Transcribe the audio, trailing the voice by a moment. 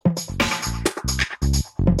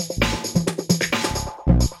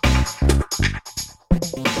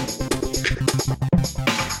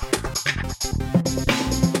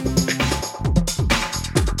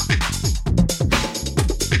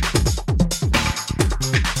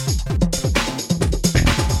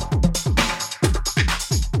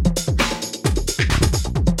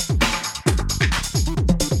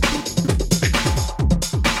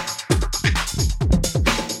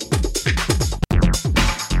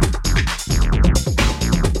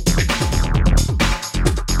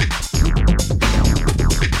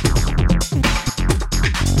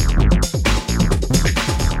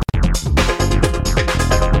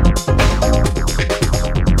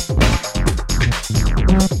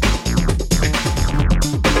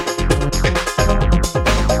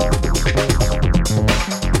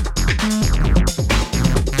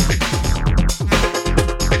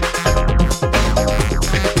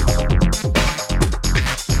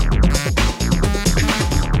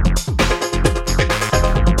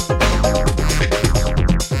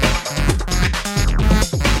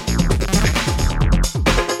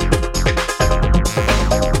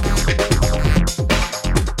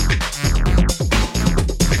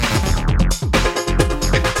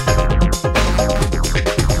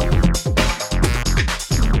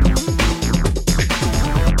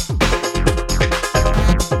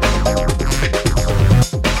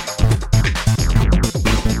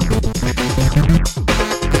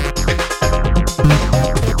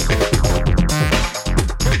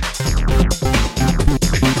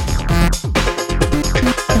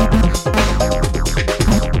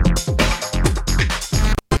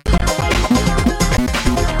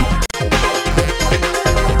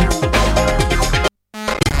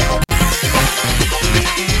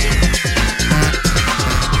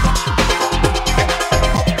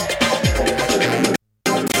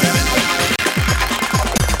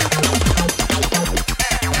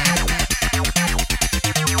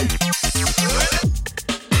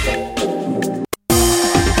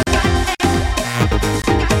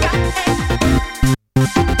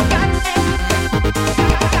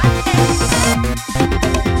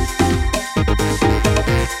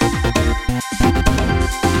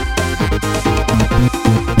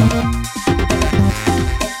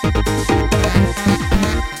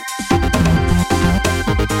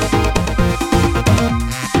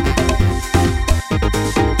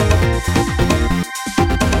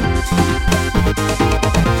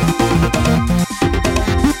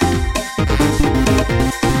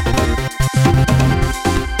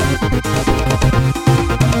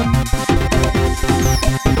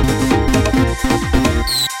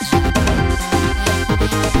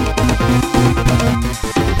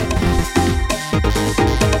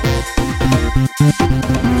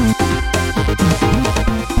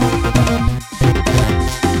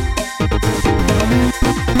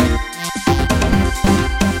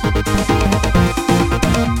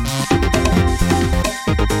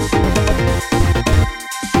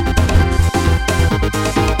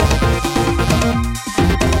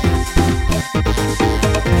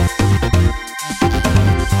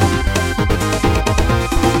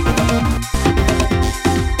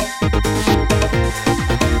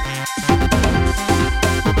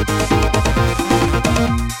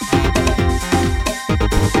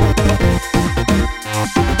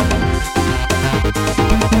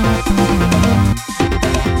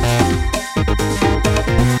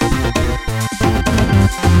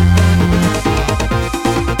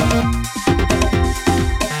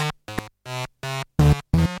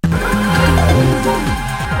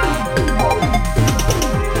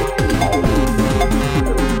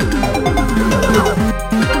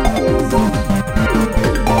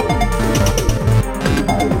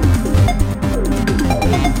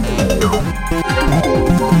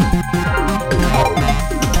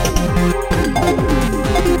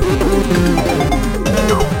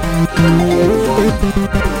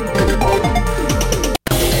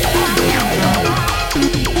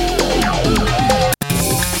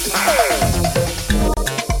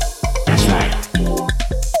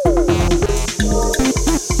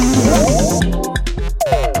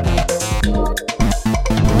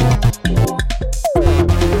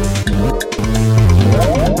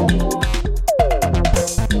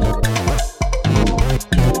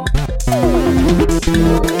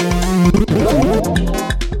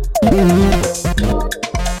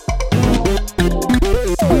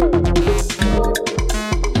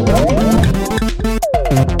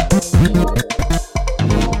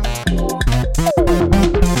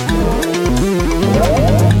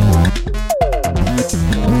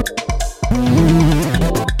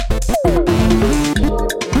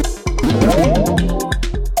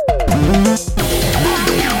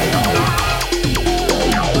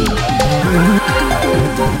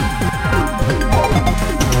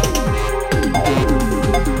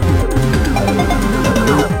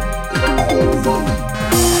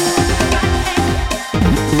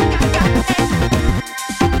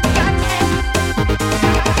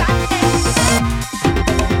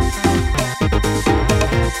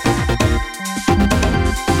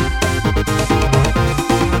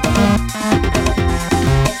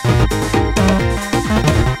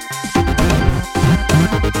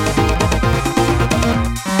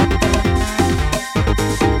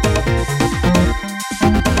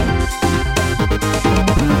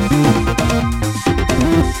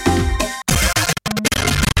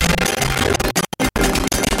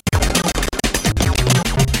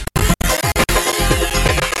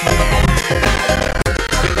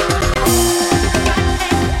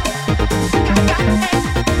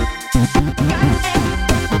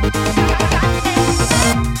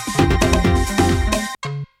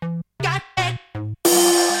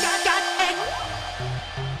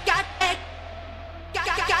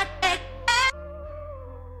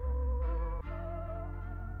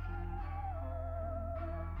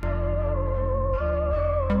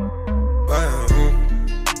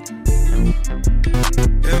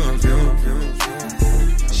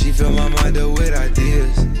mother with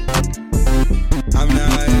ideas. I'm the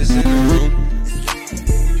highest in the room.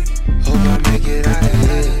 Hope I make it out of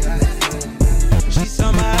here. She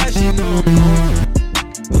saw my eyes, she know I'm home.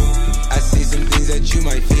 I see some things that you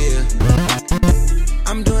might fear.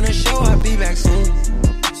 I'm doing a show, I'll be back soon.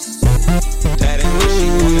 That ain't what she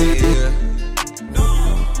wanna hear.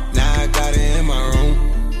 Now I got it in my room.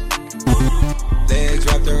 Legs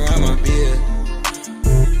wrapped around my beard.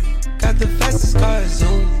 Got the fastest car,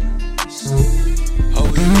 Zoom.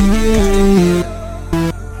 Hope we make it out of here.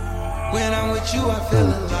 When I'm with you, I feel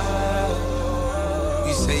alive.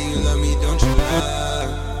 You say you love me, don't you lie.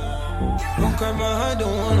 Don't cry my heart,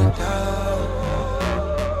 don't wanna die.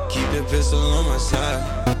 Keep the pistol on my side.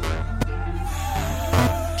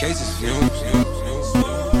 Cases fumes.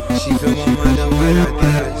 She fill my mind up with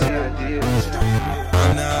ideas.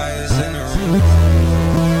 I'm the highest in the room.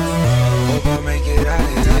 Hope I make it out of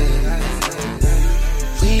here.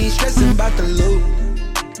 We ain't stressing about the loot.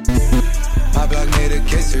 My block made a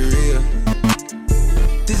quesadilla.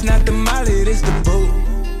 This not the molly, this the boat.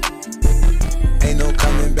 Ain't no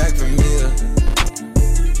coming back from here.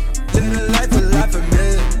 Living the life a lot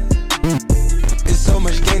familiar. It's so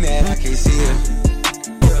much gain that I can't see it.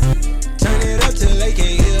 Turn it up till they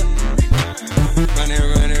can't hear.